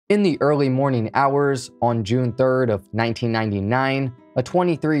In the early morning hours on June 3rd of 1999, a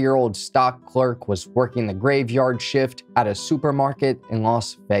 23-year-old stock clerk was working the graveyard shift at a supermarket in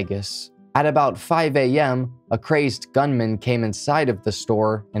Las Vegas. At about 5 a.m., a crazed gunman came inside of the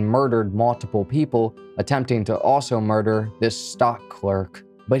store and murdered multiple people, attempting to also murder this stock clerk.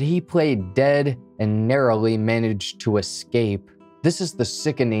 But he played dead and narrowly managed to escape. This is the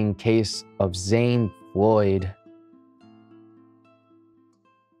sickening case of Zane Floyd.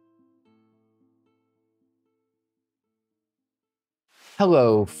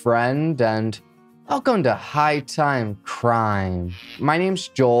 Hello, friend, and welcome to High Time Crime. My name's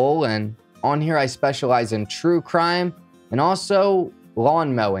Joel, and on here I specialize in true crime and also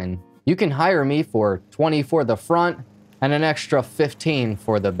lawn mowing. You can hire me for $20 for the front and an extra $15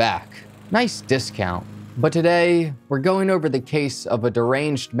 for the back. Nice discount. But today, we're going over the case of a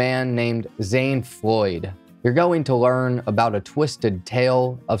deranged man named Zane Floyd. You're going to learn about a twisted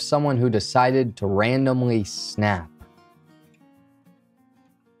tale of someone who decided to randomly snap.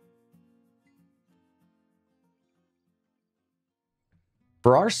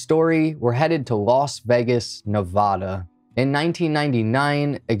 For our story, we're headed to Las Vegas, Nevada. In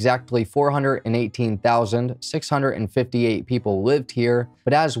 1999, exactly 418,658 people lived here,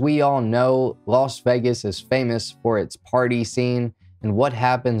 but as we all know, Las Vegas is famous for its party scene, and what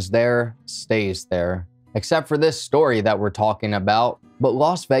happens there stays there. Except for this story that we're talking about, but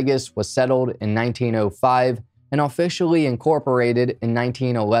Las Vegas was settled in 1905 and officially incorporated in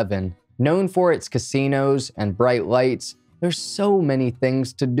 1911. Known for its casinos and bright lights, there's so many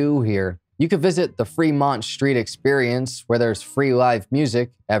things to do here. You could visit the Fremont Street Experience, where there's free live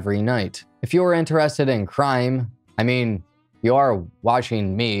music every night. If you're interested in crime, you are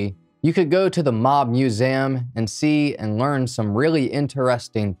watching me, you could go to the Mob Museum and see and learn some really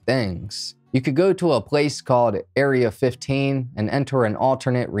interesting things. You could go to a place called Area 15 and enter an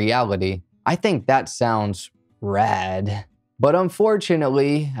alternate reality. I think that sounds rad. But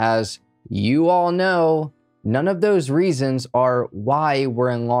unfortunately, as you all know, none of those reasons are why we're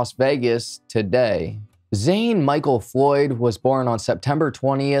in Las Vegas today. Zane Michael Floyd was born on September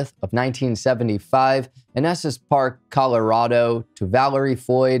 20th of 1975 in Estes Park, Colorado, to Valerie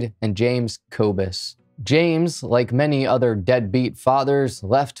Floyd and James Kobus. James, like many other deadbeat fathers,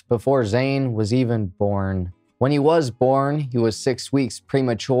 left before Zane was even born. When he was born, he was 6 weeks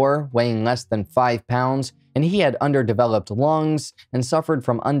premature, weighing less than 5 pounds, and he had underdeveloped lungs and suffered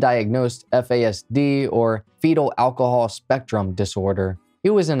from undiagnosed FASD, or fetal alcohol spectrum disorder. He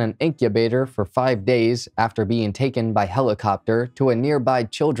was in an incubator for 5 days after being taken by helicopter to a nearby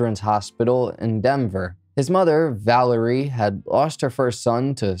children's hospital in Denver. His mother, Valerie, had lost her first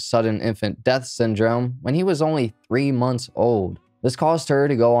son to sudden infant death syndrome when he was only 3 months old. This caused her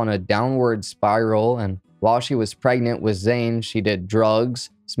to go on a downward spiral, and while she was pregnant with Zane, she did drugs,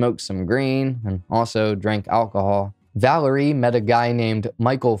 smoked some green, and also drank alcohol. Valerie met a guy named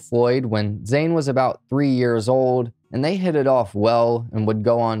Michael Floyd when Zane was about 3 years old, and they hit it off well and would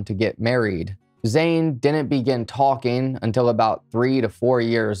go on to get married. Zane didn't begin talking until about 3 to 4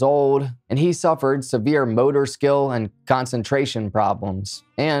 years old, and he suffered severe motor skill and concentration problems.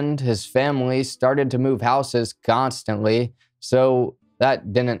 And his family started to move houses constantly, so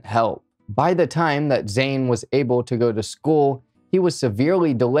that didn't help. By the time that Zane was able to go to school, he was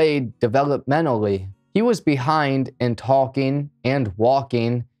severely delayed developmentally. He was behind in talking and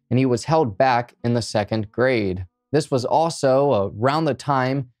walking, and he was held back in the 2nd grade. This was also around the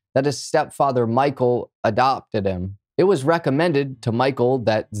time that his stepfather Michael adopted him. It was recommended to Michael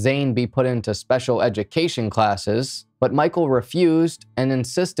that Zane be put into special education classes, but Michael refused and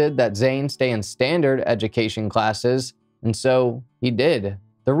insisted that Zane stay in standard education classes, and so he did.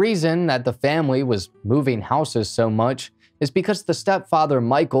 The reason that the family was moving houses so much is because the stepfather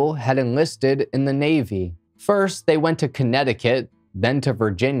Michael had enlisted in the Navy. First, they went to Connecticut, then to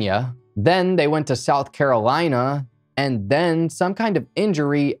Virginia, then they went to South Carolina, and then some kind of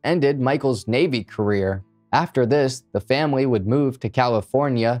injury ended Michael's Navy career. After this, the family would move to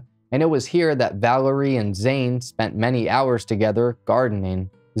California, and it was here that Valerie and Zane spent many hours together gardening.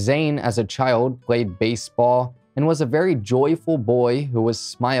 Zane, as a child, played baseball and was a very joyful boy who was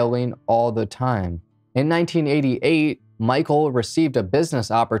smiling all the time. In 1988, Michael received a business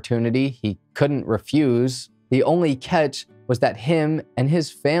opportunity he couldn't refuse. The only catch was that him and his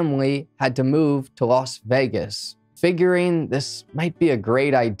family had to move to Las Vegas. Figuring this might be a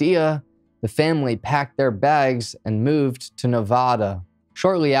great idea, the family packed their bags and moved to Nevada.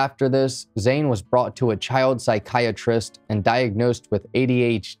 Shortly after this, Zane was brought to a child psychiatrist and diagnosed with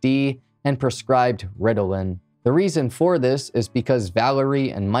ADHD and prescribed Ritalin. The reason for this is because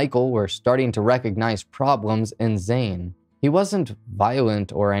Valerie and Michael were starting to recognize problems in Zane. He wasn't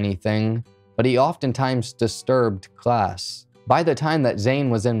violent or anything, but he oftentimes disturbed class. By the time that Zane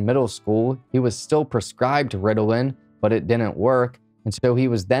was in middle school, he was still prescribed Ritalin, but it didn't work, and so he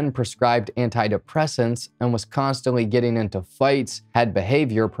was then prescribed antidepressants and was constantly getting into fights, had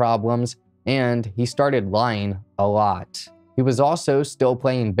behavior problems, and he started lying a lot. He was also still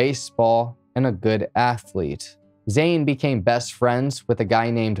playing baseball and a good athlete. Zane became best friends with a guy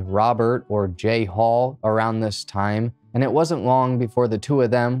named Robert or Jay Hall around this time, and it wasn't long before the two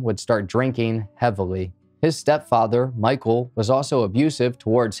of them would start drinking heavily. His stepfather, Michael, was also abusive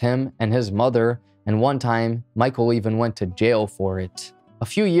towards him and his mother, and one time, Michael even went to jail for it. A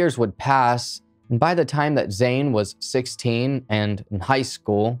few years would pass, and by the time that Zane was 16 and in high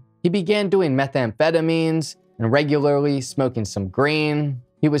school, he began doing methamphetamines and regularly smoking some green.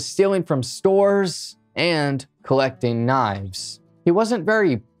 He was stealing from stores and collecting knives. He wasn't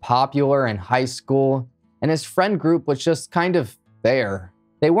very popular in high school, and his friend group was just kind of there.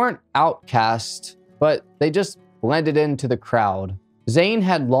 They weren't outcast, but they just blended into the crowd. Zane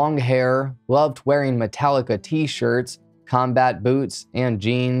had long hair, loved wearing Metallica t-shirts, combat boots, and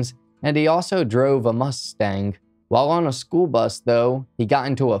jeans, and he also drove a Mustang. While on a school bus, though, he got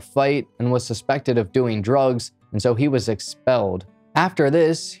into a fight and was suspected of doing drugs, and so he was expelled. After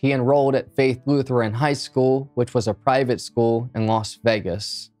this, he enrolled at Faith Lutheran High School, which was a private school in Las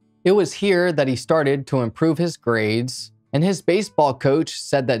Vegas. It was here that he started to improve his grades, and his baseball coach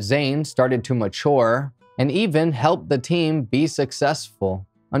said that Zane started to mature and even helped the team be successful.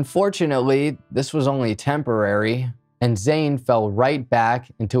 Unfortunately, this was only temporary, and Zane fell right back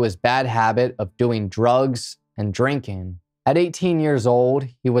into his bad habit of doing drugs and drinking. At 18 years old,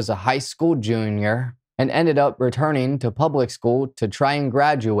 he was a high school junior and ended up returning to public school to try and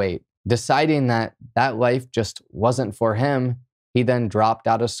graduate. Deciding that that life just wasn't for him, he then dropped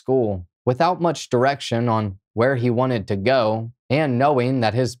out of school. Without much direction on where he wanted to go, and knowing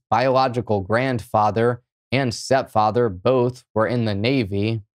that his biological grandfather and stepfather both were in the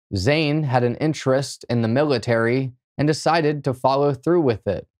Navy, Zane had an interest in the military and decided to follow through with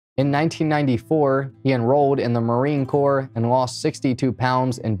it. In 1994, he enrolled in the Marine Corps and lost 62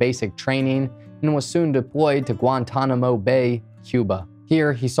 pounds in basic training and was soon deployed to Guantanamo Bay, Cuba.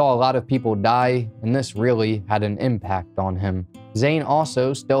 Here, he saw a lot of people die, and this really had an impact on him. Zane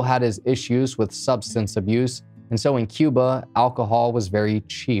also still had his issues with substance abuse, and so in Cuba, alcohol was very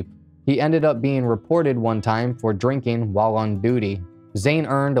cheap. He ended up being reported one time for drinking while on duty. Zane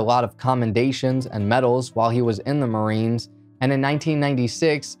earned a lot of commendations and medals while he was in the Marines, and in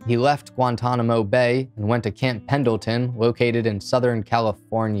 1996, he left Guantanamo Bay and went to Camp Pendleton, located in Southern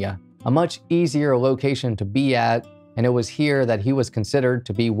California. A much easier location to be at, and it was here that he was considered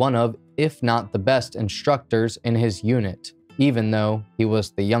to be one of, if not the best instructors in his unit, even though he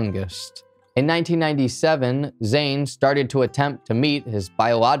was the youngest. In 1997, Zane started to attempt to meet his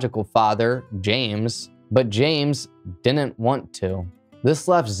biological father, James, but James didn't want to. This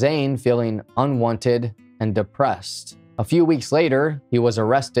left Zane feeling unwanted and depressed. A few weeks later, he was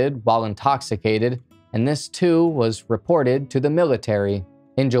arrested while intoxicated, and this too was reported to the military.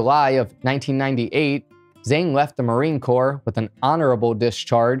 In July of 1998, Zane left the Marine Corps with an honorable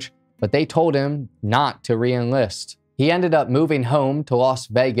discharge, but they told him not to re-enlist. He ended up moving home to Las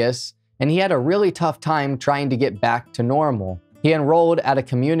Vegas, and he had a really tough time trying to get back to normal. He enrolled at a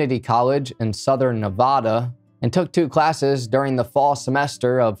community college in Southern Nevada and took 2 classes during the fall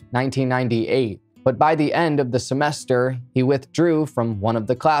semester of 1998. But by the end of the semester, he withdrew from one of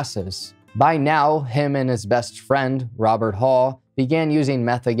the classes. By now, him and his best friend, Robert Hall, began using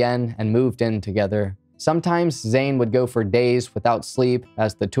meth again and moved in together. Sometimes Zane would go for days without sleep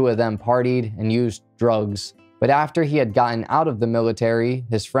as the two of them partied and used drugs. But after he had gotten out of the military,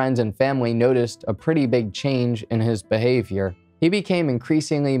 his friends and family noticed a pretty big change in his behavior. He became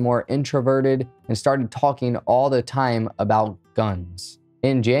increasingly more introverted and started talking all the time about guns.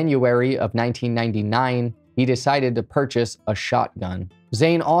 In January of 1999, he decided to purchase a shotgun.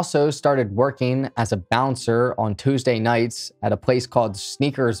 Zane also started working as a bouncer on Tuesday nights at a place called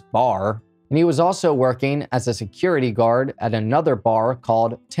Sneakers Bar, and he was also working as a security guard at another bar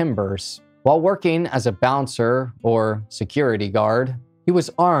called Timbers. While working as a bouncer or security guard, he was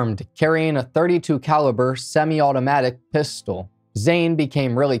armed, carrying a .32 caliber semi-automatic pistol. Zane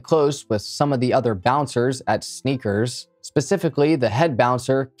became really close with some of the other bouncers at Sneakers, specifically the head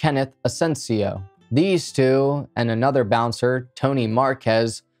bouncer, Kenneth Asensio. These two and another bouncer, Tony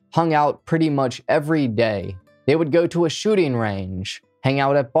Marquez, hung out pretty much every day. They would go to a shooting range, hang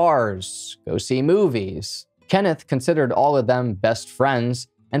out at bars, go see movies. Kenneth considered all of them best friends,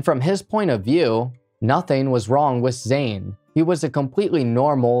 and from his point of view, nothing was wrong with Zane. He was a completely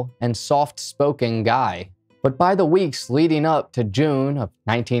normal and soft-spoken guy. But by the weeks leading up to June of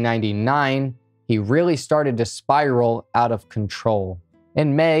 1999, he really started to spiral out of control.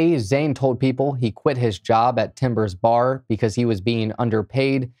 In May, Zane told people he quit his job at Timber's bar because he was being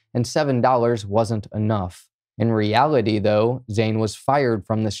underpaid and $7 wasn't enough. In reality, though, Zane was fired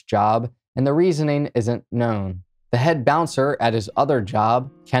from this job, and the reasoning isn't known. The head bouncer at his other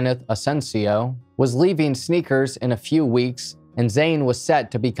job, Kenneth Asensio, was leaving Sneakers in a few weeks, and Zane was set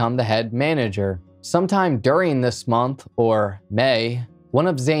to become the head manager. Sometime during this month, or May, one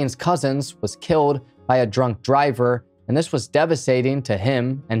of Zane's cousins was killed by a drunk driver, and this was devastating to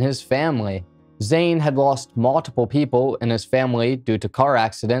him and his family. Zane had lost multiple people in his family due to car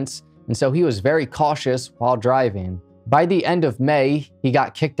accidents, and so he was very cautious while driving. By the end of May, he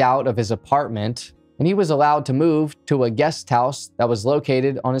got kicked out of his apartment, and he was allowed to move to a guest house that was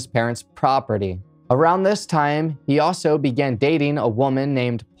located on his parents' property. Around this time, he also began dating a woman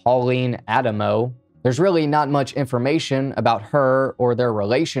named Pauline Adamo. There's really not much information about her or their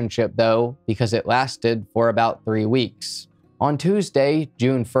relationship though, because it lasted for about 3 weeks. On Tuesday,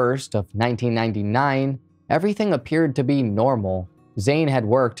 June 1st of 1999, everything appeared to be normal. Zane had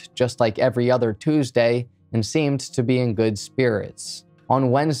worked just like every other Tuesday and seemed to be in good spirits. On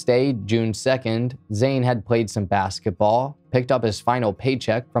Wednesday, June 2nd, Zane had played some basketball, picked up his final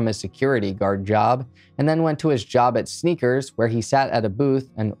paycheck from his security guard job, and then went to his job at Sneakers where he sat at a booth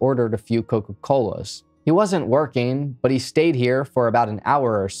and ordered a few Coca-Colas. He wasn't working, but he stayed here for about an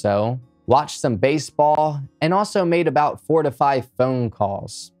hour or so, watched some baseball, and also made about 4 to 5 phone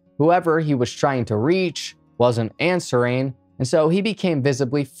calls. Whoever he was trying to reach wasn't answering, and so he became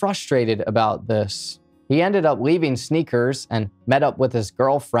visibly frustrated about this. He ended up leaving Sneakers and met up with his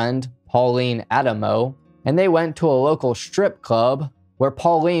girlfriend, Pauline Adamo, and they went to a local strip club where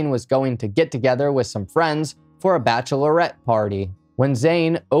Pauline was going to get together with some friends for a bachelorette party. When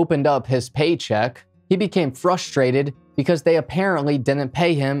Zane opened up his paycheck, he became frustrated because they apparently didn't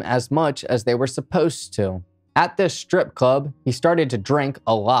pay him as much as they were supposed to. At this strip club, he started to drink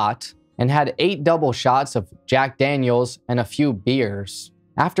a lot and had 8 double shots of Jack Daniels and a few beers.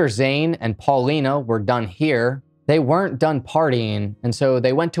 After Zane and Paulina were done here, they weren't done partying, and so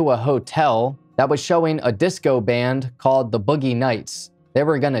they went to a hotel that was showing a disco band called the Boogie Nights. They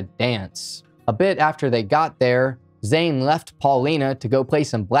were gonna dance. A bit after they got there, Zane left Paulina to go play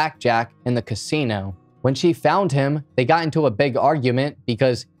some blackjack in the casino. When she found him, they got into a big argument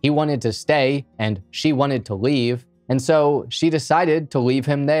because he wanted to stay and she wanted to leave, and so she decided to leave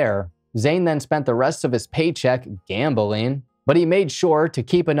him there. Zane then spent the rest of his paycheck gambling, but he made sure to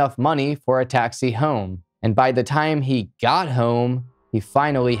keep enough money for a taxi home. And by the time he got home, he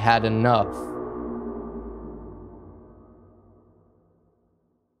finally had enough.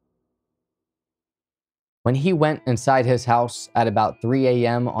 When he went inside his house at about 3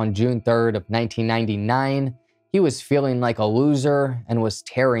 a.m. on June 3rd of 1999, he was feeling like a loser and was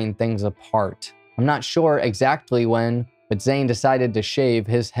tearing things apart. I'm not sure exactly when, but Zane decided to shave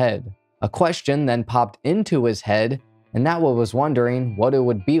his head. A question then popped into his head, and that was wondering what it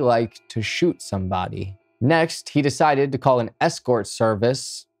would be like to shoot somebody. Next, he decided to call an escort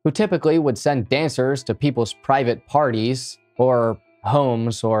service, who typically would send dancers to people's private parties, or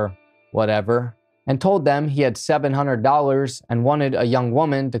homes, or whatever, and told them he had $700 and wanted a young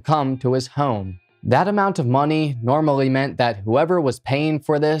woman to come to his home. That amount of money normally meant that whoever was paying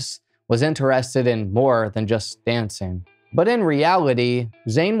for this was interested in more than just dancing. But in reality,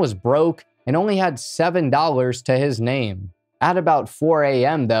 Zane was broke and only had $7 to his name. At about 4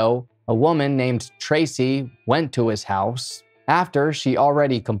 a.m. though, a woman named Tracy went to his house after she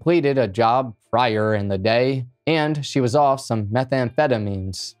already completed a job prior in the day, and she was off some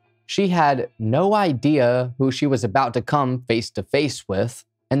methamphetamines. She had no idea who she was about to come face to face with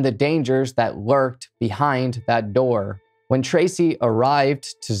and the dangers that lurked behind that door. When Tracy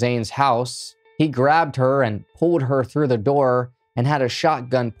arrived to Zane's house, he grabbed her and pulled her through the door and had a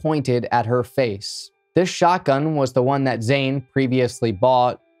shotgun pointed at her face. This shotgun was the one that Zane previously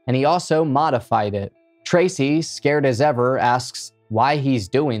bought, and he also modified it. Tracy, scared as ever, asks why he's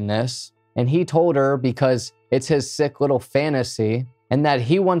doing this, and he told her because it's his sick little fantasy and that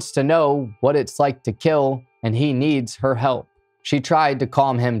he wants to know what it's like to kill and he needs her help. She tried to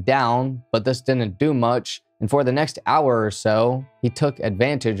calm him down, but this didn't do much, and for the next hour or so, he took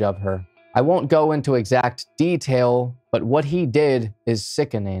advantage of her. I won't go into exact detail, but what he did is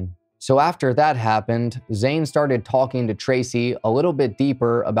sickening. So after that happened, Zane started talking to Tracy a little bit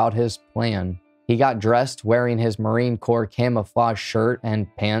deeper about his plan. He got dressed wearing his Marine Corps camouflage shirt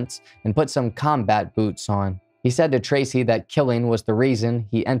and pants and put some combat boots on. He said to Tracy that killing was the reason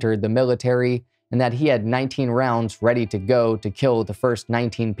he entered the military and that he had 19 rounds ready to go to kill the first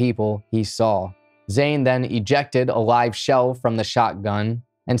 19 people he saw. Zane then ejected a live shell from the shotgun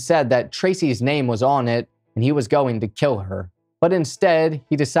and said that Tracy's name was on it and he was going to kill her. But instead,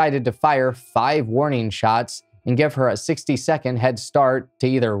 he decided to fire 5 warning shots and give her a 60-second head start to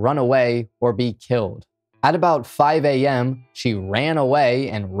either run away or be killed. At about 5 a.m., she ran away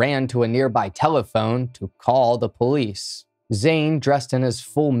and ran to a nearby telephone to call the police. Zane, dressed in his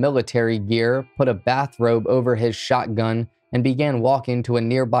full military gear, put a bathrobe over his shotgun and began walking to a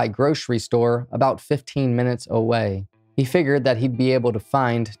nearby grocery store about 15 minutes away. He figured that he'd be able to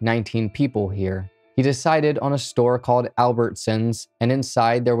find 19 people here. He decided on a store called Albertsons, and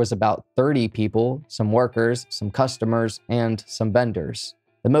inside there was about 30 people, some workers, some customers, and some vendors.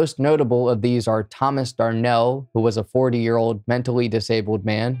 The most notable of these are Thomas Darnell, who was a 40-year-old mentally disabled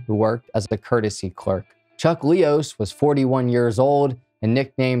man who worked as a courtesy clerk. Chuck Leos was 41 years old and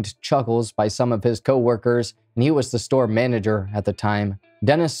nicknamed Chuckles by some of his co-workers, and he was the store manager at the time.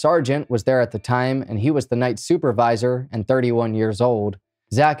 Dennis Sargent was there at the time, and he was the night supervisor and 31 years old.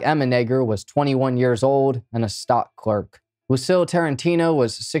 Zach Emenegger was 21 years old and a stock clerk. Lucille Tarantino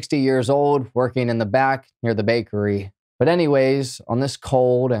was 60 years old, working in the back near the bakery. But anyways, on this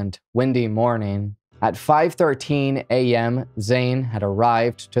cold and windy morning, at 5:13 a.m., Zane had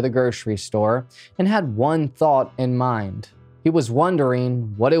arrived to the grocery store and had one thought in mind. He was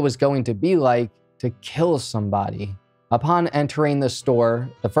wondering what it was going to be like to kill somebody. Upon entering the store,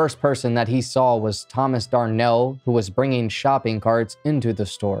 the first person that he saw was Thomas Darnell, who was bringing shopping carts into the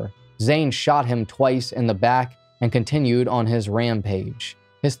store. Zane shot him twice in the back and continued on his rampage.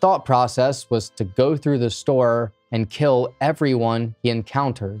 His thought process was to go through the store and kill everyone he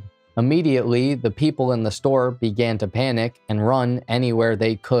encountered. Immediately, the people in the store began to panic and run anywhere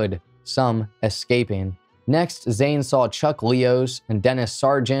they could, some escaping. Next, Zane saw Chuck Leos and Dennis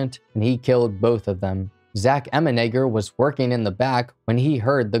Sargent, and he killed both of them. Zach Emenegger was working in the back when he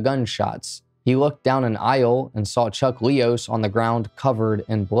heard the gunshots. He looked down an aisle and saw Chuck Leos on the ground covered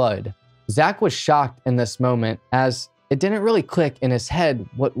in blood. Zach was shocked in this moment as it didn't really click in his head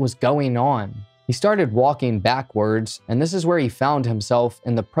what was going on. He started walking backwards, and this is where he found himself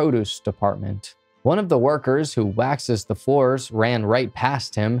in the produce department. One of the workers who waxes the floors ran right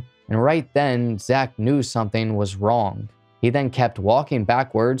past him, and right then, Zach knew something was wrong. He then kept walking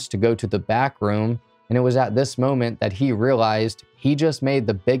backwards to go to the back room, and it was at this moment that he realized he just made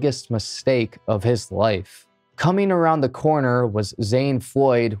the biggest mistake of his life. Coming around the corner was Zane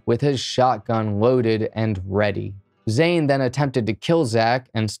Floyd with his shotgun loaded and ready. Zane then attempted to kill Zach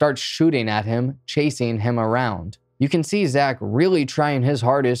and starts shooting at him, chasing him around. You can see Zach really trying his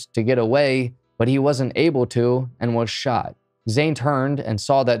hardest to get away, but he wasn't able to and was shot. Zane turned and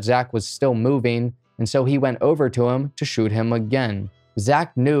saw that Zach was still moving, and so he went over to him to shoot him again.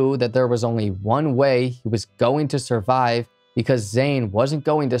 Zach knew that there was only one way he was going to survive because Zane wasn't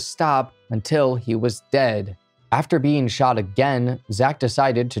going to stop until he was dead. After being shot again, Zach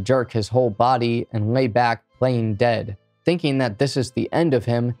decided to jerk his whole body and lay back playing dead. Thinking that this is the end of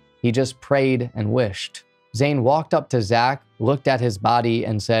him, he just prayed and wished. Zane walked up to Zach, looked at his body,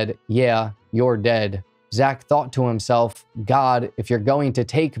 and said, "Yeah, you're dead." Zach thought to himself, "God, if you're going to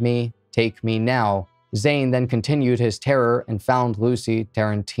take me now." Zane then continued his terror and found Lucy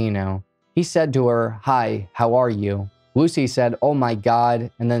Tarantino. He said to her, "Hi, how are you?" Lucy said, "Oh my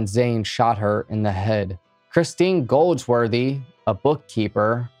God," and then Zane shot her in the head. Christine Goldsworthy, a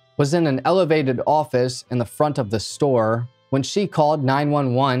bookkeeper, was in an elevated office in the front of the store when she called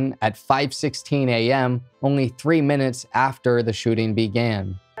 911 at 5:16 a.m., only 3 minutes after the shooting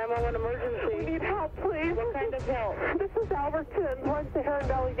began. I'm on an emergency. We need help, please. What kind of help? This is Albertsons. Towards the Heron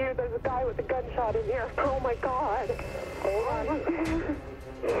Valley View. There's a guy with a gunshot in here. Oh my God. Hold on.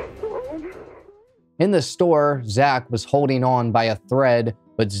 In the store, Zach was holding on by a thread,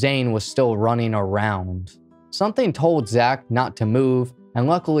 but Zane was still running around. Something told Zach not to move, and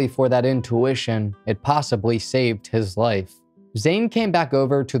luckily for that intuition, it possibly saved his life. Zane came back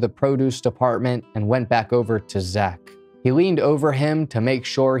over to the produce department and went back over to Zach. He leaned over him to make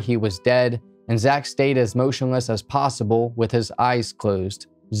sure he was dead, and Zach stayed as motionless as possible with his eyes closed.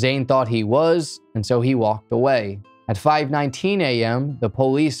 Zane thought he was, and so he walked away. At 5:19 a.m., the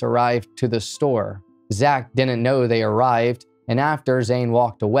police arrived to the store. Zach didn't know they arrived, and after Zane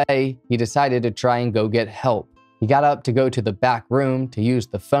walked away, he decided to try and go get help. He got up to go to the back room to use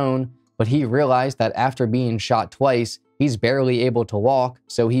the phone, but he realized that after being shot twice, he's barely able to walk,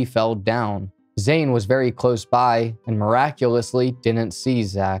 so he fell down. Zane was very close by and miraculously didn't see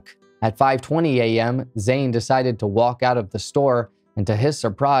Zach. At 5:20 a.m., Zane decided to walk out of the store, and to his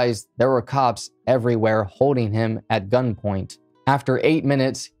surprise, there were cops everywhere holding him at gunpoint. After 8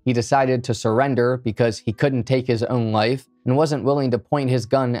 minutes, he decided to surrender because he couldn't take his own life, and wasn't willing to point his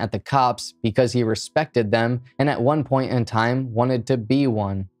gun at the cops because he respected them and at one point in time wanted to be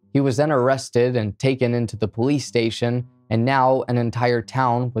one. He was then arrested and taken into the police station, and now an entire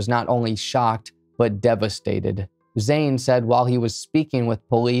town was not only shocked, but devastated. Zane said while he was speaking with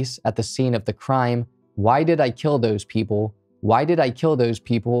police at the scene of the crime, "Why did I kill those people? Why did I kill those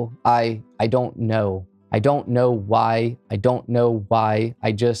people? I don't know. I don't know why. I don't know why.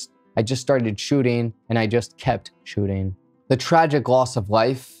 I just started shooting and I just kept shooting." The tragic loss of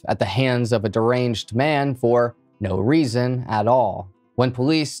life at the hands of a deranged man for no reason at all. When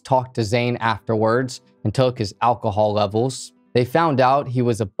police talked to Zane afterwards and took his alcohol levels, they found out he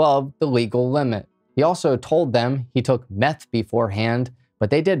was above the legal limit. He also told them he took meth beforehand, but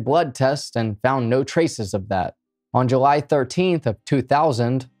they did blood tests and found no traces of that. On July 13th of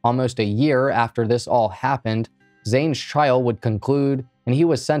 2000, almost a year after this all happened, Zane's trial would conclude and he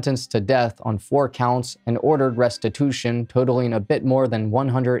was sentenced to death on 4 counts and ordered restitution totaling a bit more than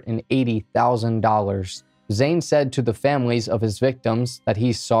 $180,000. Zane said to the families of his victims that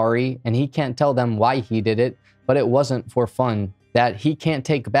he's sorry and he can't tell them why he did it, but it wasn't for fun, that he can't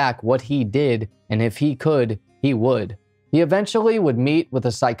take back what he did, and if he could, he would. He eventually would meet with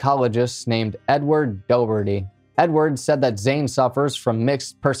a psychologist named Edward Doherty. Edward said that Zane suffers from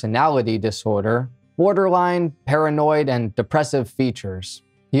mixed personality disorder, borderline, paranoid, and depressive features.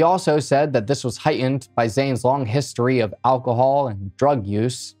 He also said that this was heightened by Zane's long history of alcohol and drug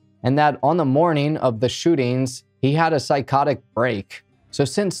use, and that on the morning of the shootings, he had a psychotic break. So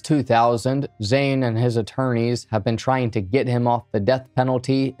since 2000, Zane and his attorneys have been trying to get him off the death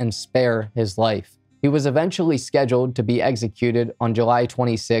penalty and spare his life. He was eventually scheduled to be executed on July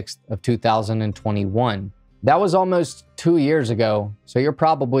 26th of 2021. That was almost 2 years ago, so you're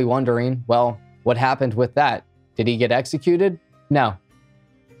probably wondering, well, what happened with that? Did he get executed? No.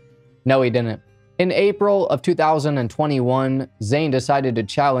 No, he didn't. In April of 2021, Zane decided to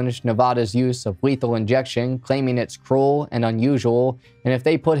challenge Nevada's use of lethal injection, claiming it's cruel and unusual, and if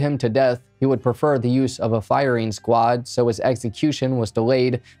they put him to death, he would prefer the use of a firing squad, so his execution was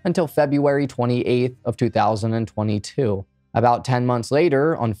delayed until February 28th of 2022. About 10 months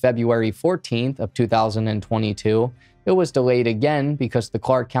later, on February 14th of 2022, it was delayed again because the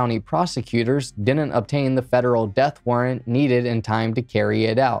Clark County prosecutors didn't obtain the federal death warrant needed in time to carry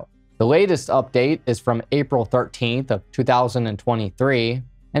it out. The latest update is from April 13th of 2023,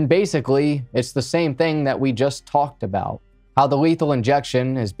 and basically, it's the same thing that we just talked about. How the lethal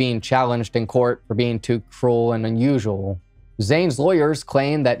injection is being challenged in court for being too cruel and unusual. Zane's lawyers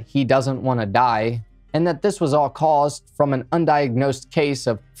claim that he doesn't want to die, and that this was all caused from an undiagnosed case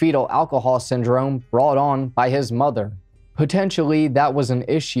of fetal alcohol syndrome brought on by his mother. Potentially, that was an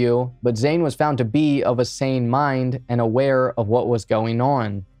issue, but Zane was found to be of a sane mind and aware of what was going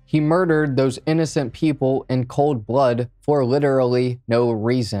on. He murdered those innocent people in cold blood for literally no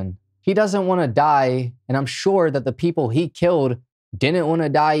reason. He doesn't want to die, and I'm sure that the people he killed didn't want to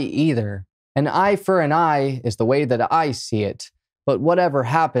die either. An eye for an eye is the way that I see it, but whatever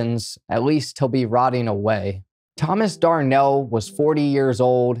happens, at least he'll be rotting away. Thomas Darnell was 40 years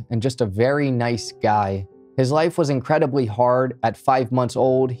old and just a very nice guy. His life was incredibly hard. At 5 months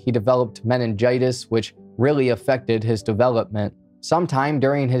old, he developed meningitis, which really affected his development. Sometime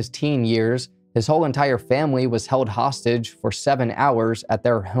during his teen years, his whole entire family was held hostage for 7 hours at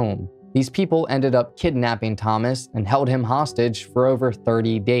their home. These people ended up kidnapping Thomas and held him hostage for over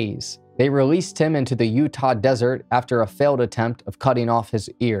 30 days. They released him into the Utah desert after a failed attempt of cutting off his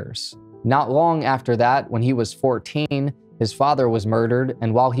ears. Not long after that, when he was 14, his father was murdered,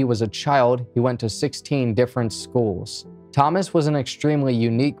 and while he was a child, he went to 16 different schools. Thomas was an extremely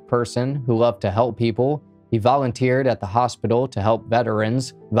unique person who loved to help people. He volunteered at the hospital to help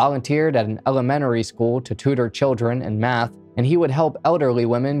veterans, volunteered at an elementary school to tutor children in math, and he would help elderly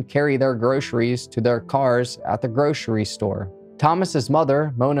women carry their groceries to their cars at the grocery store. Thomas's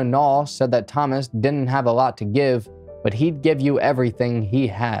mother, Mona Nall, said that Thomas didn't have a lot to give, but he'd give you everything he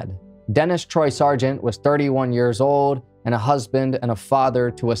had. Dennis Troy Sargent was 31 years old and a husband and a father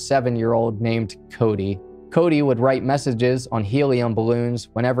to a 7-year-old named Cody. Cody would write messages on helium balloons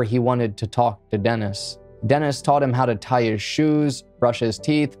whenever he wanted to talk to Dennis. Dennis taught him how to tie his shoes, brush his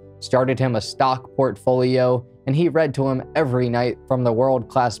teeth, started him a stock portfolio, and he read to him every night from the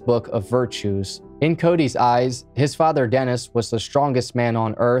world-class book of virtues. In Cody's eyes, his father Dennis was the strongest man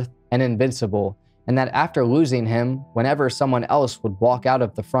on earth and invincible, and that after losing him, whenever someone else would walk out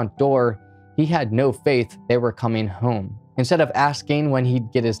of the front door, he had no faith they were coming home. Instead of asking when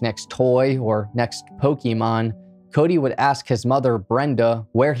he'd get his next toy or next Pokemon, Cody would ask his mother, Brenda,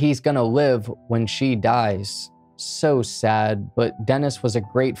 where he's gonna live when she dies. So sad, but Dennis was a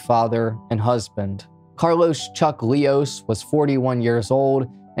great father and husband. Carlos Chuck Leos was 41 years old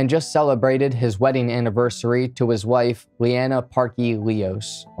and just celebrated his wedding anniversary to his wife, Leanna Parkey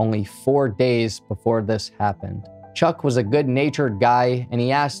Leos, only 4 days before this happened. Chuck was a good-natured guy, and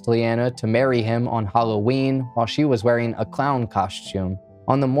he asked Leanna to marry him on Halloween while she was wearing a clown costume.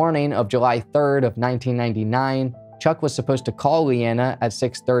 On the morning of July 3rd of 1999, Chuck was supposed to call Leanna at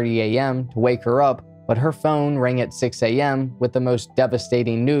 6:30 a.m. to wake her up, but her phone rang at 6 a.m. with the most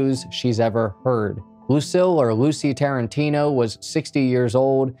devastating news she's ever heard. Lucille, or Lucy Tarantino, was 60 years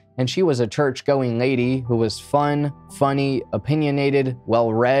old, and she was a church-going lady who was fun, funny, opinionated,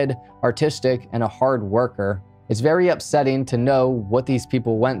 well-read, artistic, and a hard worker. It's very upsetting to know what these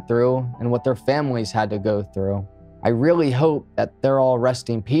people went through and what their families had to go through. I really hope that they're all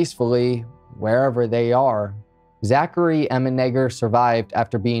resting peacefully wherever they are. Zachary Emmenegger survived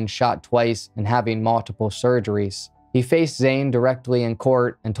after being shot twice and having multiple surgeries. He faced Zane directly in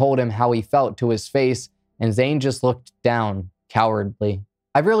court and told him how he felt to his face, and Zane just looked down, cowardly.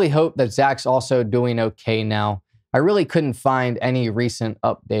 I really hope that Zach's also doing okay now. I really couldn't find any recent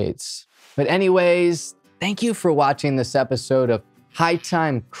updates. But anyways, thank you for watching this episode of High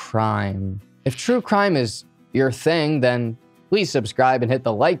Time Crime. If true crime is your thing, then please subscribe and hit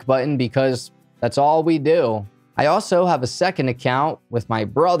the like button because that's all we do. I also have a second account with my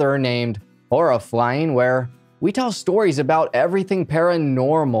brother named Horrifying where we tell stories about everything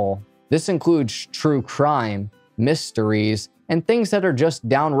paranormal. This includes true crime, mysteries, and things that are just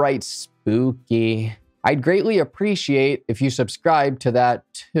downright spooky. I'd greatly appreciate if you subscribe to that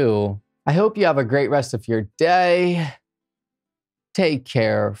too. I hope you have a great rest of your day. Take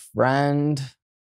care, friend.